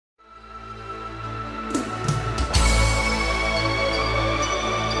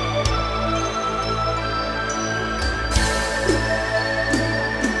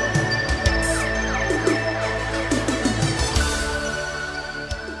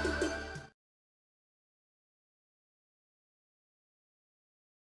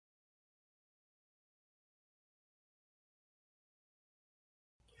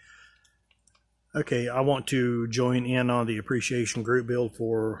Okay, I want to join in on the appreciation group build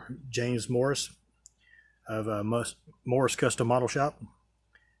for James Morris of Morris Custom Model Shop.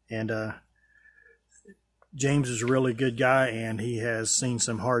 And James is a really good guy, and he has seen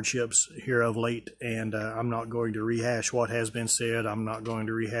some hardships here of late, and I'm not going to rehash what has been said. I'm not going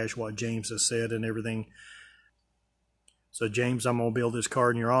to rehash what James has said and everything. So James, I'm going to build this car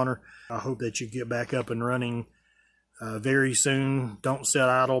in your honor. I hope that you get back up and running very soon. Don't sit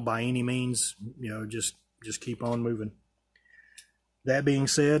idle by any means. You know, just keep on moving. That being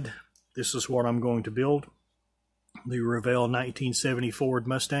said, this is what I'm going to build. The Revell 1970 Ford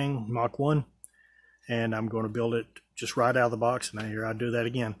Mustang Mach 1. And I'm going to build it just right out of the box. Now here I do that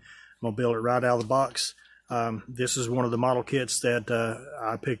again. I'm going to build it right out of the box. This is one of the model kits that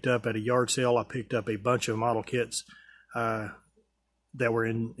I picked up at a yard sale. I picked up a bunch of model kits that were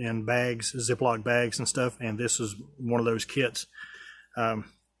in bags, Ziploc bags and stuff, and this is one of those kits. The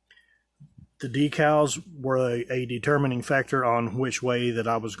decals were a determining factor on which way that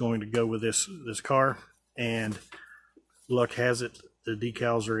I was going to go with this car, and luck has it, the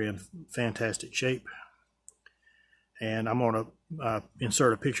decals are in fantastic shape. And I'm going to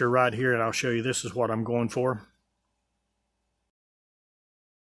insert a picture right here, and I'll show you this is what I'm going for.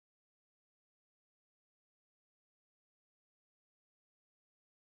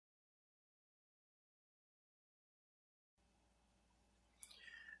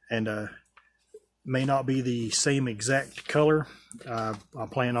 And may not be the same exact color. I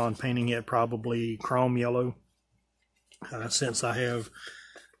plan on painting it probably chrome yellow, since I have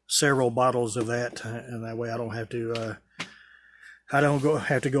several bottles of that, and that way I don't have to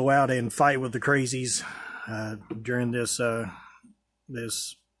have to go out and fight with the crazies during this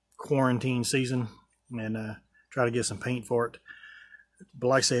this quarantine season, and try to get some paint for it. But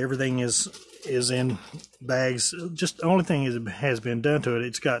like I say, everything is in bags. Just the only thing has been done to it.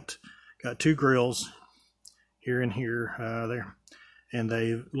 It's got two grills here and here, there, and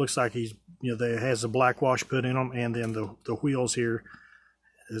they looks like they has a black wash put in them, and then the wheels here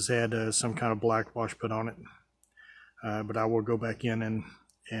has had some kind of black wash put on it. But I will go back in and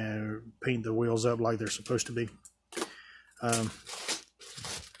paint the wheels up like they're supposed to be.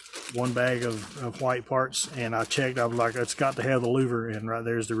 One bag of white parts, and I checked. I was like, it's got to have the louver, and right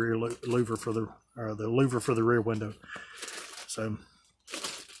there's the rear louver for the louver for the rear window. So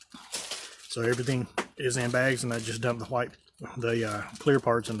everything is in bags, and I just dumped the clear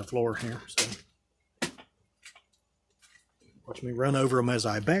parts in the floor here. So watch me run over them as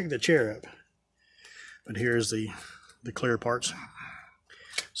I back the chair up. But here's the clear parts.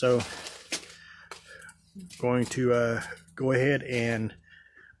 So going to go ahead and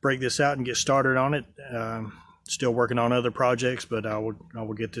break this out and get started on it. Still working on other projects, but I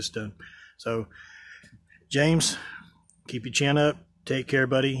will get this done. So James, keep your chin up, take care,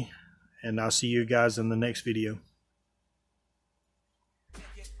 buddy, and I'll see you guys in the next video.